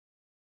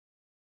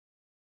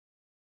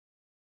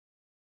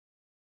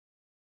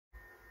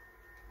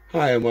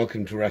Hi and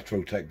welcome to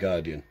Retro Tech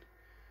Guardian.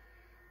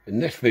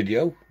 In this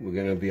video we're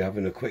going to be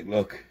having a quick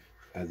look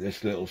at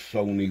this little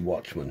Sony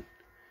Watchman.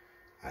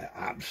 I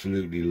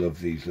absolutely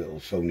love these little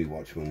Sony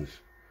Watchmans.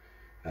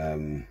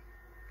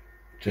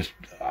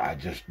 I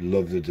just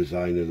love the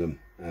design of them.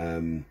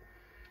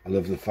 I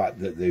love the fact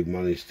that they've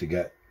managed to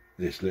get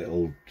this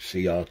little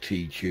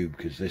CRT tube,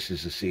 because this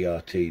is a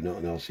CRT, not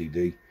an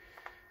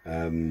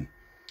LCD.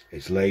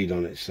 It's laid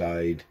on its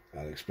side.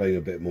 I'll explain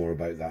a bit more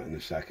about that in a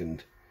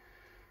second.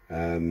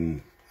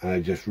 I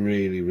just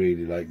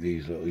really like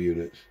these little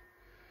units.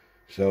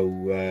 So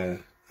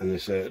and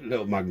there's a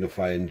little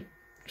magnifying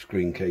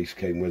screen case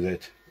came with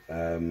it.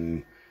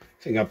 I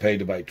think I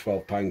paid about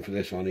 £12 for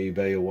this on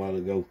eBay a while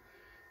ago.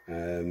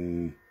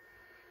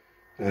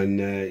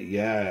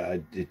 Yeah,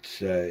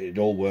 it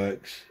all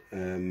works.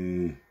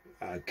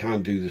 I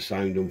can't do the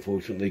sound,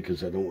 unfortunately,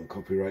 because I don't want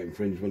copyright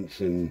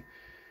infringements, and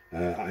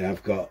I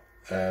have got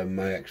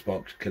my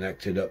Xbox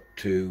connected up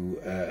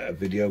to a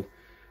video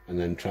and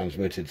then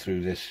transmitted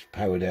through this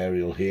powered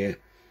aerial here.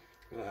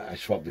 I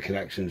swapped the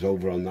connections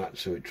over on that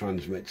so it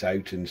transmits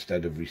out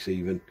instead of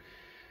receiving.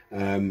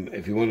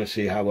 If you want to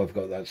see how I've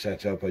got that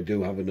set up, I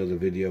do have another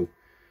video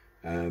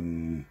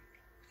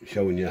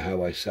showing you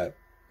how I set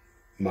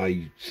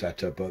my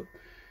setup up.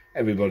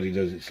 Everybody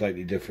does it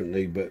slightly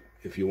differently, but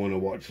if you want to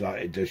watch that,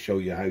 it does show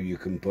you how you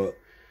can put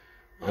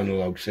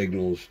analog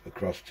signals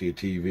across to your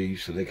TV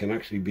so they can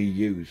actually be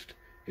used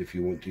if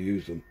you want to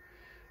use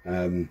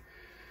them.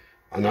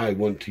 And I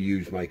want to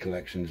use my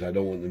collections. I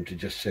don't want them to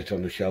just sit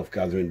on the shelf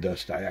gathering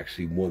dust. I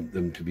actually want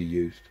them to be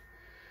used.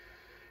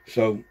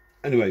 So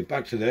anyway,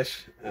 back to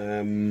this.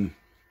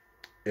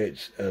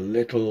 It's a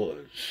little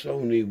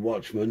Sony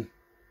Watchman,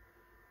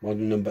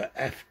 model number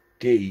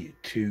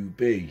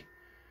FD-2B.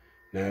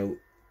 Now,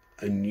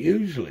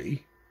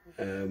 unusually,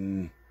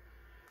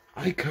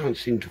 I can't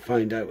seem to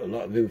find out a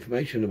lot of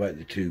information about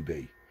the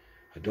 2B.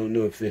 I don't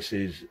know if this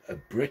is a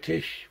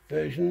British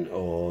version,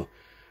 or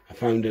I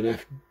found an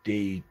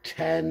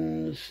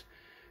FD-10s,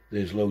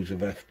 there's loads of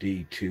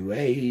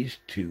FD-2As,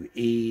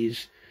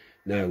 2Es.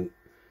 Now,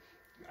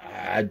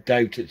 I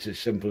doubt it's as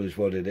simple as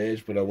what it is,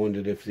 but I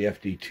wondered if the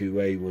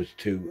FD-2A was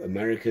to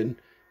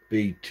American,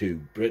 B to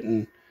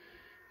Britain,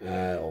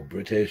 or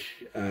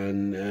British,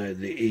 and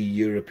the E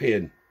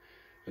European.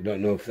 I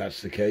don't know if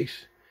that's the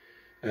case.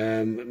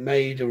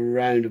 Made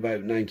around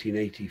about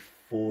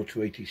 1984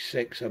 to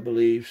 86, I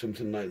believe,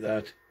 something like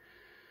that.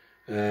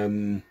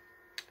 And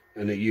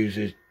it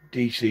uses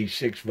DC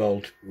 6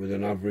 volt with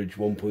an average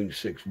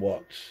 1.6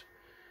 watts.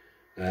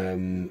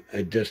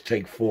 It does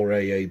take 4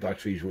 AA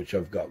batteries, which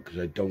I've got because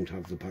I don't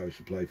have the power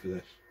supply for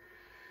this.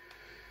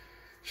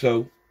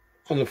 So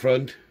on the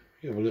front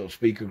you have a little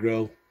speaker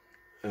grill.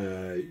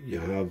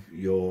 You have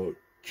your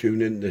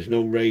tuning. There's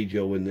no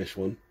radio in this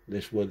one.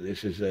 This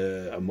is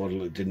a model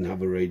that didn't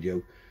have a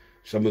radio.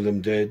 Some of them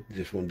did,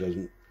 this one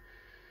doesn't.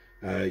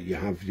 You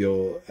have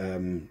your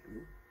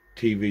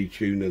TV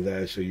tuner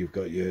there, so you've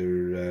got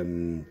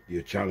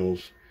your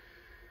channels,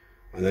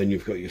 and then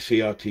you've got your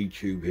CRT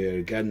tube here.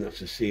 Again,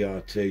 that's a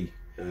CRT.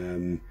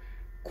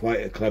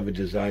 Quite a clever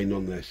design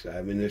on this.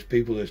 I mean, there's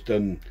people that's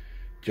done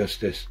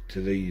justice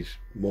to these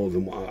more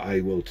than what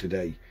I will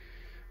today.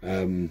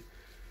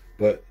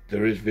 But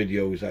there is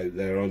videos out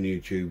there on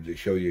YouTube that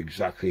show you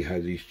exactly how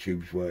these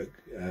tubes work.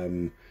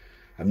 I'm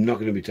not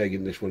going to be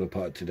taking this one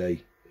apart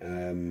today.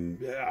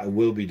 I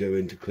will be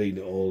doing to clean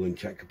it all and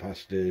check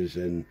capacitors,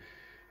 and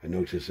I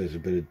notice there's a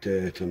bit of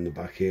dirt on the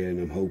back here, and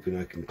I'm hoping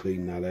I can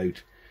clean that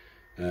out.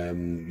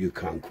 You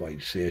can't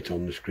quite see it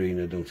on the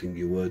screen, I don't think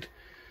you would.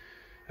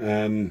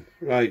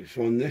 Right,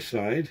 so on this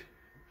side,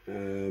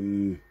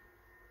 you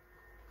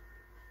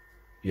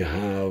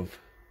have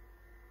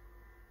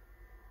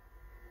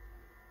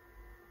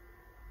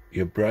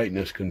your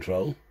brightness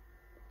control,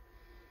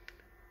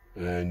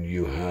 and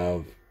you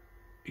have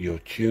your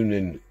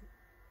tuning,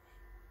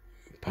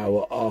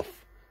 power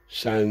off,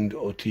 sound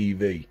or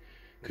TV.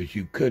 Because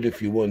you could,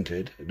 if you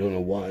wanted, I don't know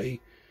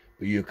why,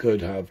 but you could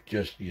have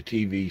just your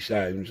TV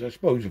sounds. I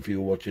suppose if you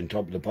were watching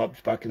Top of the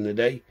Pops back in the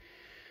day,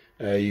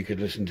 you could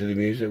listen to the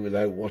music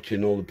without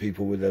watching all the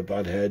people with their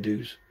bad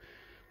hairdos,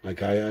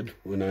 like I had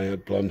when I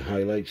had blonde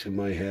highlights in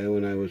my hair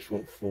when I was,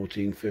 what,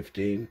 14,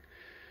 15.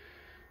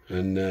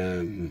 And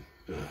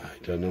I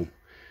don't know.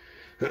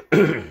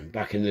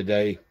 Back in the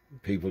day,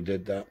 people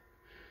did that.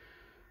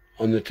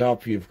 On the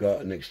top, you've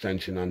got an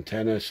extension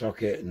antenna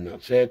socket, and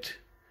that's it.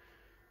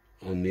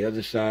 On the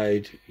other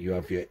side, you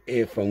have your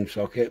earphone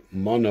socket,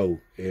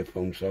 mono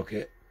earphone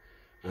socket,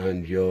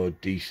 and your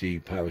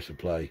DC power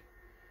supply,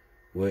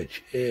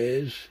 which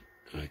is,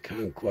 I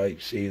can't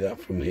quite see that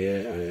from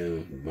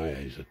here. My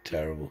eyes are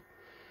terrible.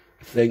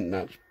 I think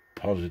that's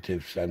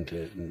positive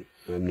center, and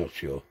I'm not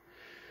sure.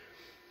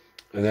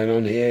 And then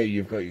on here,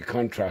 you've got your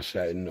contrast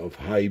setting of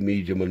high,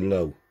 medium, and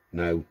low.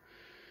 Now,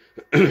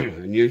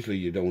 and usually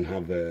you don't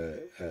have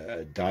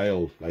a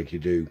dial like you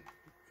do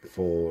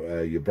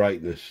for your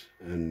brightness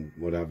and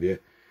what have you.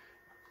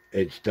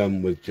 It's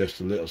done with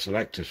just a little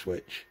selector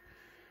switch,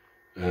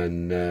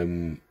 and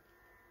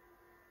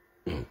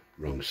oh,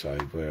 wrong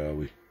side, where are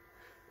we?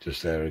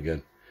 just there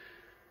again,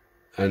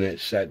 and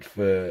it's set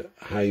for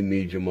high,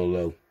 medium or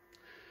low.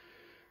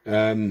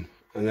 And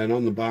then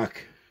on the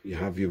back you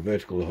have your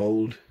vertical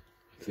hold.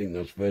 I think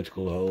that's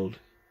vertical hold,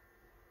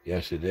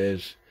 yes it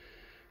is,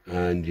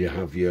 and you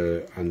have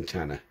your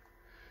antenna.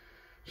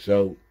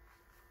 So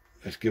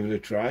let's give it a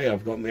try.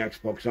 I've got my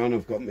Xbox on,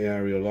 I've got my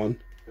aerial on.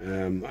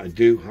 I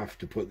do have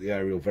to put the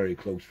aerial very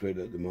close to it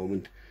at the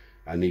moment.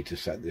 I need to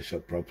set this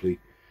up properly.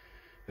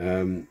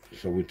 So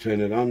we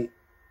turn it on.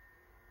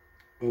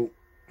 Oh,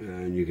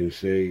 and you can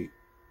see,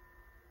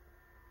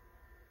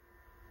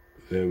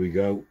 there we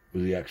go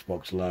with the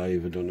Xbox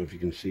Live. I don't know if you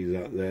can see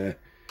that there.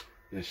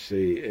 Let's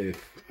see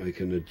if I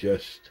can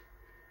adjust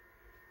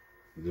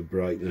the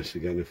brightness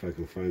again, if I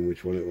can find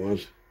which one it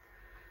was.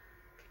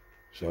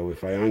 So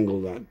if I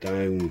angle that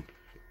down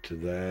to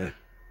there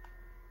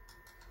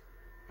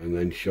and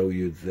then show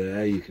you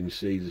there, you can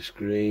see the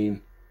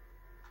screen.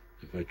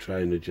 If I try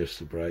and adjust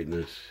the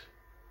brightness,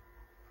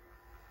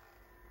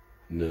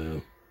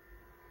 no.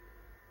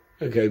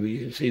 Okay, but you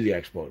can see the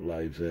Xbox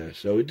Live there,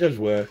 so it does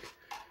work.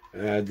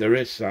 There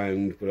is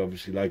sound, but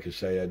obviously, like I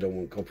say, I don't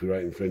want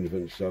copyright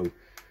infringement, so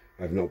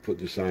I've not put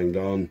the sound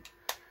on.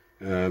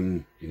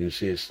 You can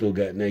see it's still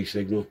getting a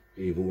signal,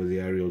 even with the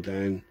aerial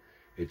down.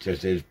 It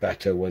just is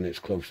better when it's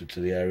closer to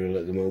the aerial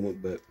at the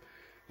moment, but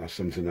that's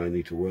something I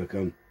need to work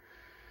on.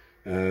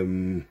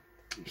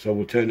 So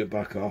we'll turn it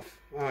back off.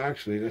 Oh,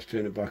 actually, let's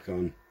turn it back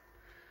on.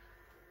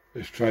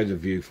 Let's try the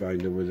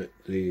viewfinder with it,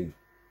 the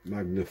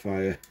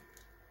magnifier,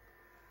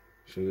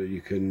 so that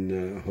you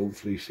can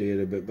hopefully see it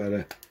a bit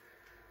better.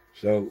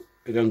 So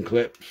it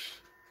unclips,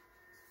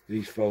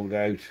 these fold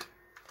out,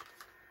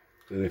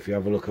 and if you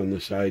have a look on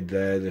the side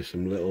there, there's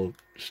some little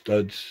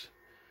studs.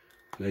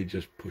 They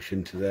just push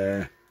into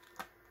there,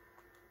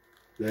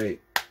 they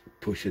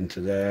push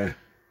into there,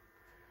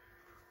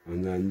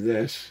 and then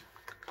this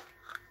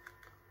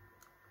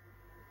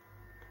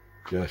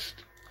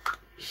just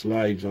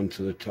slides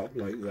onto the top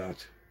like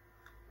that.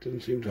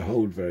 Doesn't seem to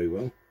hold very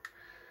well.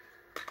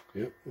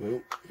 Yep,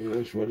 well,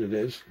 that's what it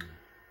is.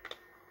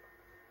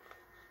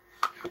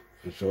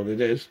 That's all it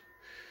is.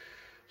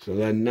 So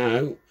then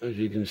now, as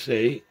you can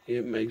see,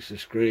 it makes the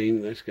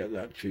screen, let's get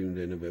that tuned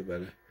in a bit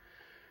better.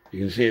 You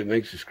can see it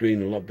makes the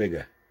screen a lot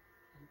bigger.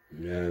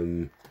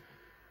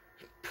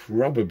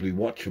 Probably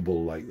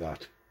watchable like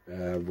that.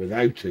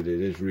 Without it,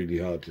 it is really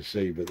hard to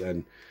see, but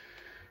then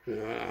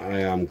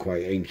I am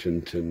quite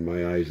ancient and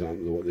my eyes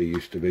aren't what they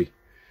used to be.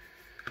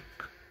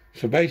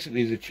 So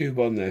basically the tube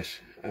on this,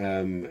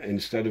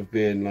 instead of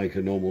being like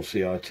a normal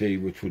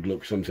CRT, which would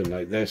look something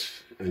like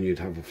this, and you'd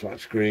have a flat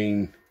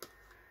screen,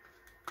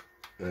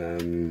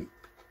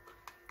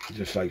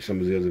 just like some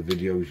of the other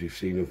videos you've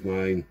seen of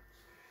mine,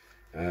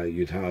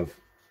 you'd have,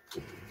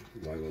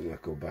 why won't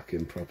that go back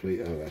in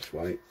properly? Oh, that's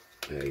right,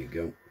 there you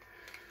go.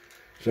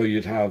 So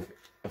you'd have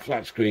a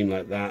flat screen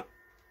like that,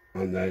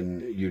 and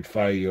then you'd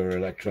fire your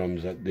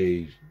electrons at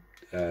the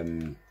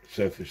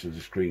surface of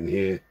the screen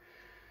here,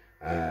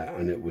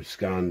 and it would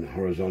scan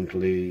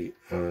horizontally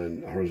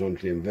and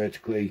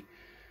vertically,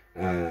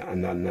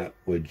 and then that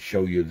would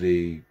show you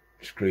the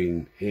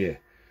screen here.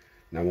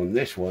 Now on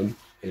this one,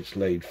 it's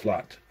laid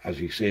flat as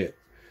you see it,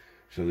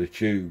 so the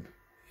tube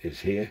is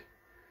here,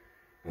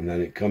 and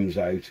then it comes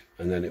out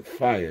and then it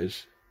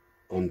fires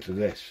onto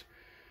this,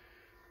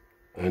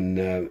 and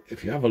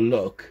if you have a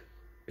look,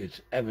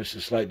 it's ever so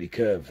slightly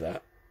curved,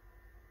 that.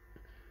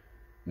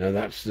 Now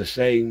that's the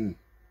same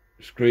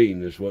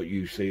screen as what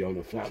you see on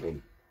a flat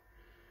one,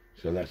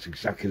 so that's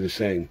exactly the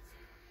same.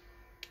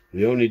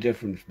 The only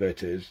difference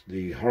bit is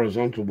the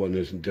horizontal one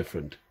isn't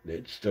different.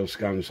 It still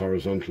scans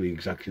horizontally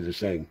exactly the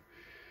same,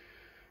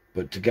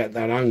 but to get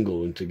that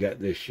angle and to get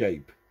this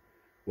shape,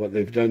 what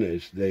they've done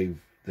is they've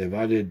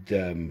added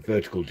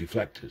vertical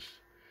deflectors,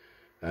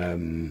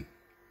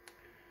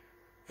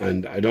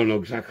 and I don't know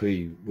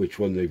exactly which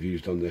one they've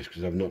used on this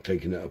because I've not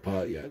taken it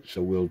apart yet,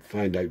 so we'll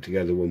find out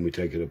together when we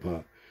take it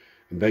apart.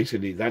 And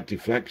basically that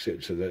deflects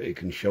it so that it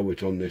can show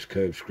it on this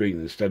curved screen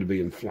instead of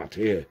being flat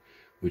here,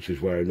 which is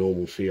where a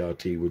normal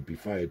CRT would be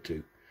fired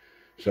to.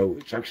 So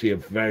it's actually a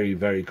very,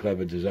 very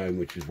clever design,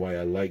 which is why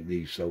I like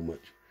these so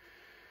much.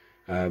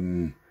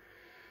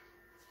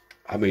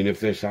 I mean, if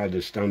this had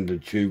a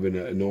standard tube and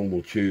a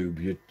normal tube,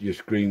 your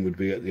screen would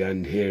be at the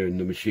end here and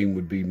the machine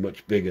would be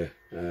much bigger,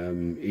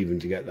 even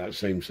to get that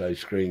same size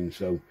screen.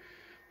 So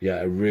yeah,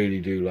 I really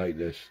do like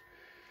this.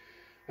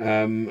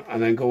 And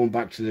then going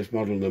back to this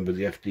model number,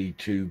 the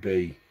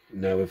FD-2B.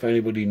 Now, if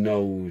anybody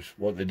knows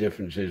what the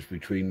difference is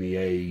between the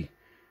A,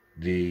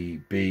 the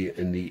B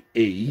and the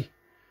E,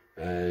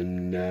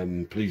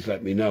 and please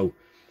let me know.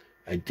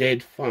 I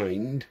did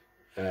find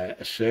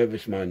a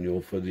service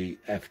manual for the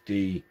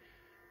FD-2E.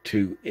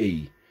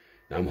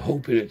 Now I'm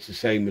hoping it's the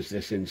same as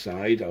this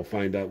inside. I'll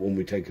find out when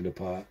we take it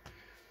apart.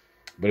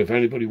 But if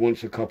anybody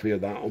wants a copy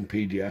of that on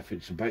PDF,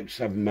 it's about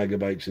 7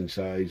 megabytes in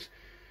size.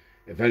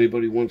 If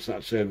anybody wants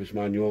that service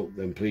manual,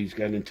 then please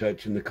get in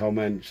touch in the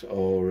comments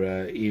or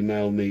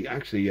email me.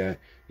 Actually,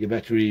 you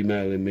better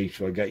email me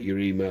so I get your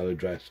email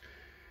address,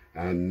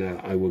 and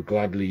I will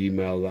gladly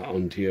email that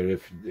on to you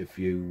if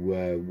you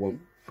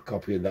want a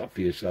copy of that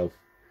for yourself.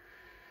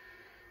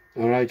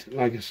 Alright,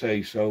 like I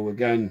say, so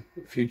again,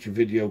 future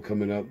video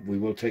coming up. We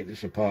will take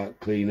this apart,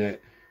 clean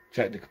it,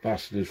 check the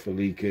capacitors for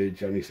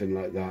leakage, anything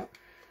like that.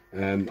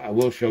 I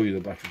will show you the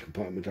battery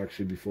compartment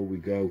actually before we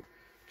go,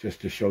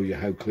 just to show you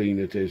how clean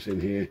it is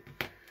in here.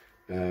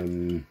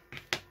 Because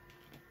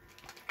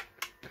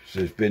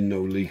there's been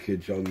no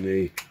leakage on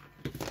the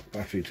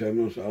battery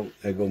terminals. Oh,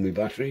 there go my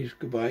batteries,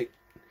 goodbye.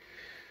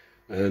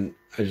 And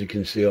as you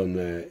can see on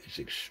there, it's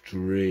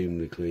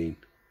extremely clean.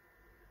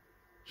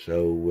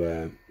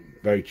 So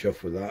very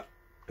chuffed with that.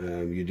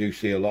 You do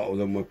see a lot of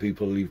them where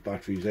people leave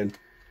batteries in.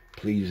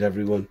 Please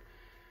everyone,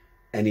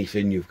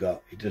 anything you've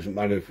got, it doesn't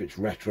matter if it's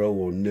retro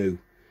or new,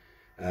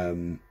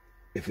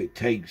 if it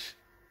takes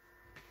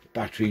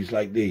batteries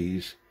like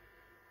these,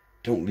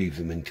 don't leave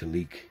them in to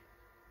leak,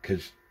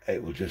 because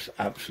it will just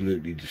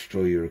absolutely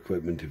destroy your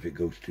equipment if it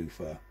goes too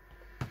far.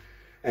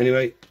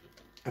 Anyway,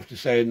 after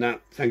saying that,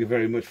 thank you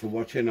very much for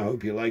watching. I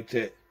hope you liked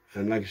it.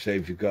 And like I say,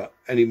 if you've got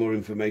any more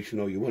information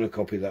or you want a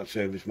copy of that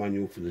service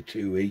manual for the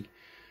 2E,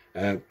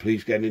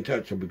 please get in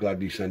touch. I'll be glad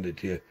to send it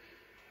to you.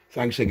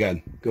 Thanks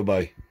again.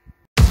 Goodbye.